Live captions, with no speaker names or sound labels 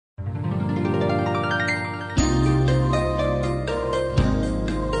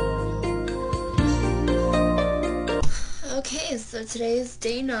Okay, so today is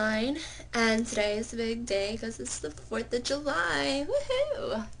day 9, and today is a big day because it's the 4th of July.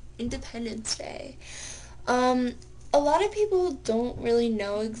 Woohoo! Independence Day. A lot of people don't really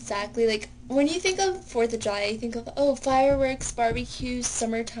know exactly, like, when you think of 4th of July, you think of, oh, fireworks, barbecues,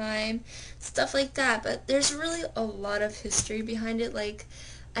 summertime, stuff like that, but there's really a lot of history behind it. Like,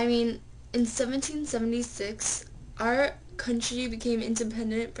 I mean, in 1776, our country became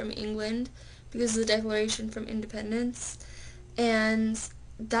independent from England because of the Declaration from Independence. And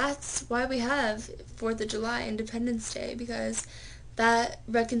that's why we have 4th of July, Independence Day, because that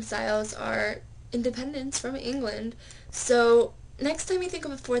reconciles our independence from England. So next time you think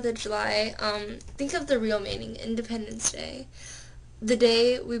of 4th of July, think of the real meaning, Independence Day. The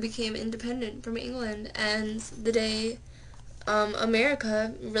day we became independent from England, and the day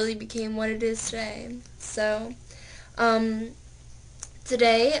America really became what it is today. So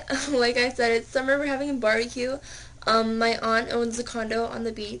today, like I said, it's summer, we're having a barbecue. My aunt owns a condo on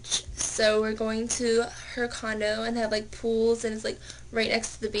the beach, so we're going to her condo and have like pools, and it's like right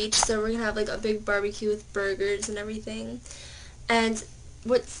next to the beach, so we're gonna have like a big barbecue with burgers and everything. And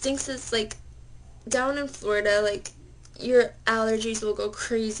what stinks is, like, down in Florida, like, your allergies will go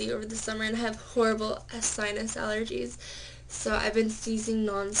crazy over the summer, and I have horrible sinus allergies. So I've been sneezing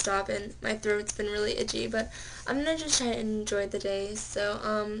nonstop and my throat's been really itchy, but I'm gonna just try and enjoy the day. So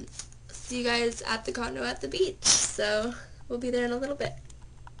see you guys at the condo at the beach. So we'll be there in a little bit.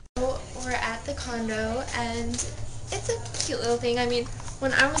 So we're at the condo, and it's a cute little thing. I mean,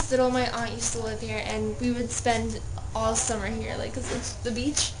 when I was little, my aunt used to live here, and we would spend all summer here. Like, 'cause the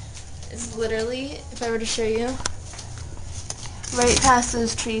beach is literally, if I were to show you, right past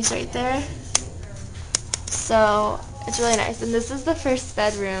those trees right there. So it's really nice. And this is the first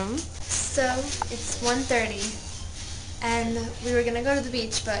bedroom. So it's 1:30, and we were gonna go to the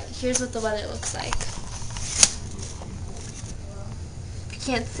beach, but here's what the weather looks like. If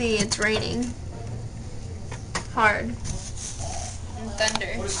you can't see, it's raining hard and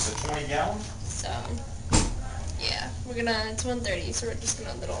thunder. What is it, 20 gallons? So yeah, it's 1:30, so we're just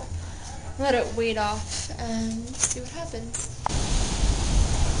gonna let it wait off and see what happens.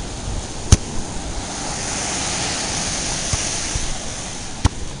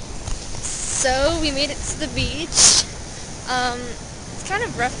 So we made it to the beach. It's kind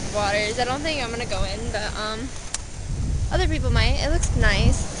of rough waters. I don't think I'm gonna go in, but other people might. It looks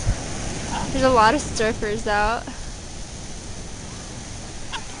nice. There's a lot of surfers out.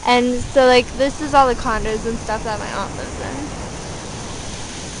 And so, like, this is all the condos and stuff that my aunt lives in.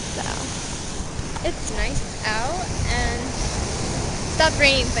 So it's nice out, and it stopped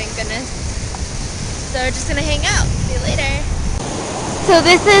raining, thank goodness. So we're just gonna hang out. See you later. So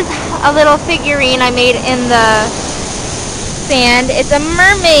this is a little figurine I made in the sand. It's a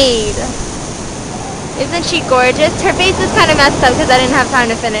mermaid. Isn't she gorgeous? Her face is kind of messed up because I didn't have time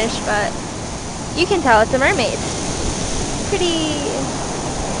to finish, but you can tell it's a mermaid. Pretty.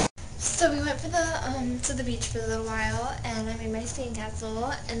 So we went for to the beach for a little while, and I made my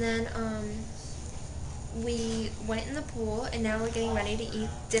sandcastle, and then we went in the pool, and now we're getting ready to eat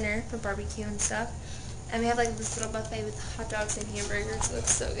dinner for barbecue and stuff. And we have like this little buffet with hot dogs and hamburgers. It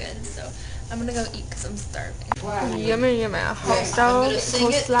looks so good. So I'm gonna go eat because I'm starving. Wow. Yummy, yummy. Hot dog,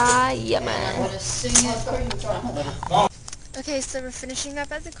 coleslaw, yummy. Okay, so we're finishing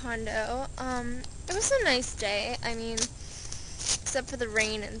up at the condo. It was a nice day. I mean, except for the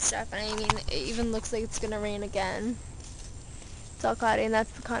rain and stuff. And I mean, it even looks like it's gonna rain again. It's all cloudy, and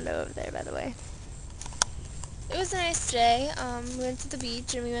that's the condo over there, by the way. It was a nice day. We went to the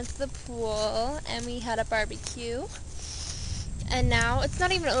beach, and we went to the pool, and we had a barbecue. And now, it's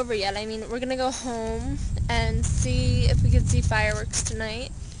not even over yet. I mean, we're going to go home and see if we can see fireworks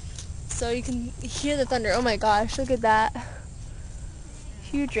tonight. So you can hear the thunder. Oh my gosh, look at that.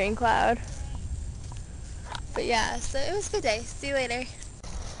 Huge rain cloud. But yeah, so it was a good day. See you later.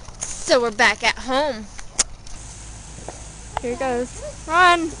 So we're back at home. Here it goes.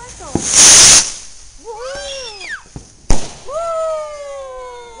 Run!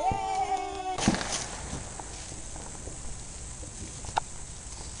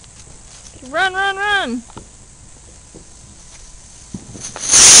 Run, run, run!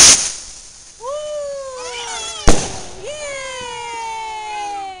 Woo! Yay!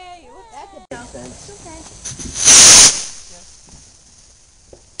 That's a okay.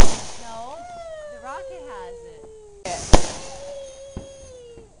 No, the rocket has it.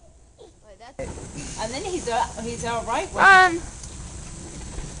 Wait, that's... And then he's all right. Run!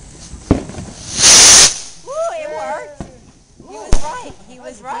 Woo! It worked. He was right. He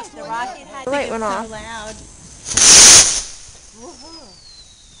was right. The rocket had to get so loud.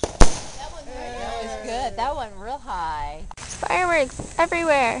 That was good. That went real high. Fireworks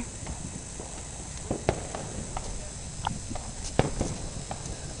everywhere.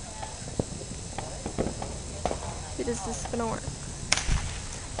 Is this gonna work?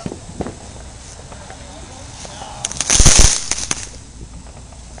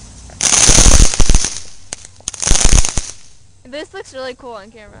 This looks really cool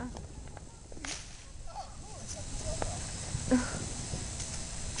on camera.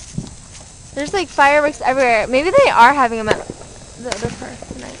 There's like fireworks everywhere. Maybe they are having them at the other park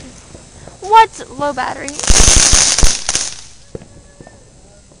tonight. What? Low battery.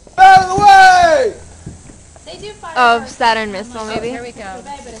 Out of the way! They do Oh, Saturn missile maybe. Here we go.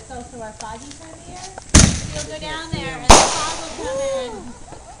 But it's also our foggy time of year. You'll go down there and the fog will come in.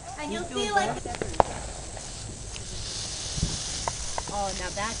 And you'll see like... Oh, now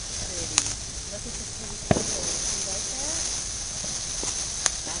that's pretty. Look at the pretty colors. You like that?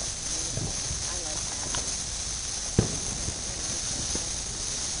 That's beautiful. I like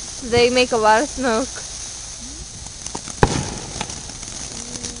that. They make a lot of smoke.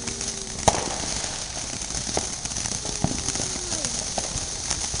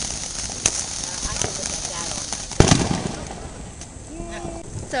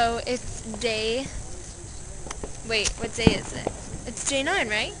 So it's day, wait, what day is it? It's day 9,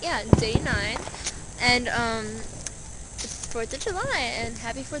 right? Yeah, day 9. And it's 4th of July, and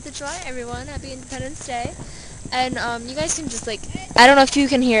happy 4th of July, everyone. Happy Independence Day. And you guys can just like, I don't know if you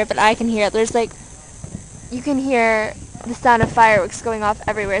can hear it, but I can hear it. There's like, you can hear the sound of fireworks going off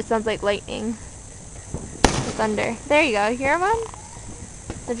everywhere. It sounds like lightning. The thunder. There you go. You hear them on?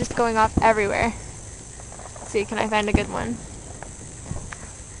 They're just going off everywhere. Let's see, can I find a good one?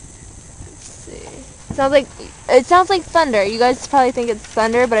 It sounds like thunder. You guys probably think it's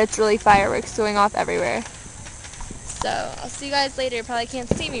thunder, but it's really fireworks going off everywhere. So I'll see you guys later. You probably can't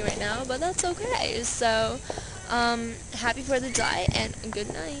see me right now, but that's okay. So happy 4th of July and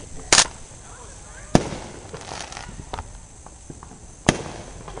good night.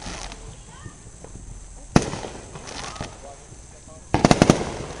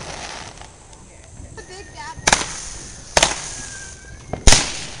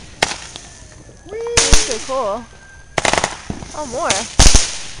 These are cool. Oh, more.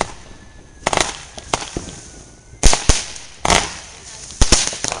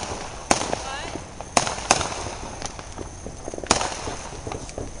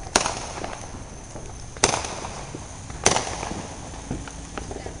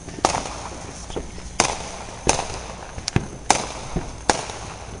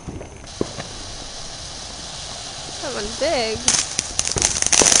 That one's big.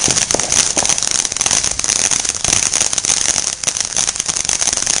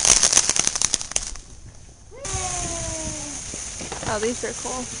 Oh, these are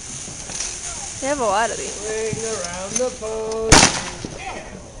cool. They have a lot of these. Swing around the pole.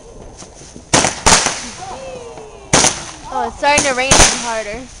 Oh, it's starting to rain even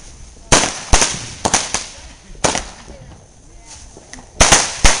harder.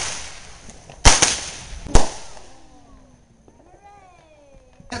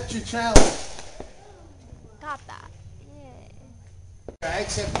 Accept your challenge. Got that. Yay. I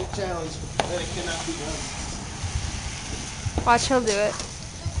accept your challenge, but it cannot be done. Watch, he'll do it.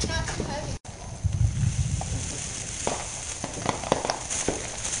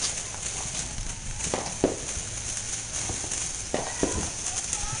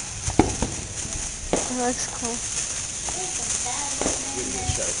 That looks cool.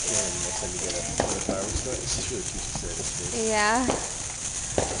 Yeah.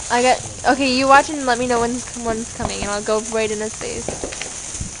 Okay, you watch and let me know when one's coming, and I'll go right in his face.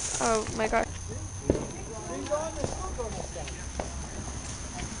 Oh my god.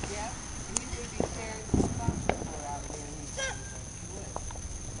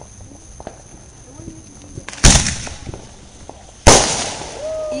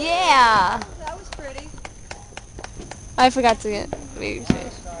 Yeah! That was pretty. I forgot to get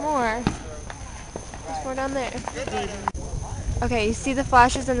more. There's more down there. Okay, you see the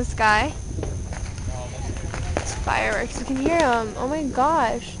flashes in the sky? It's fireworks. You can hear them. Oh my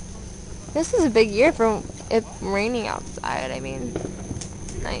gosh. This is a big year for it raining outside. I mean,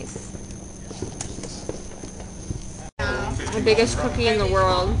 nice. The biggest cookie in the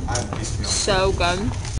world. So good.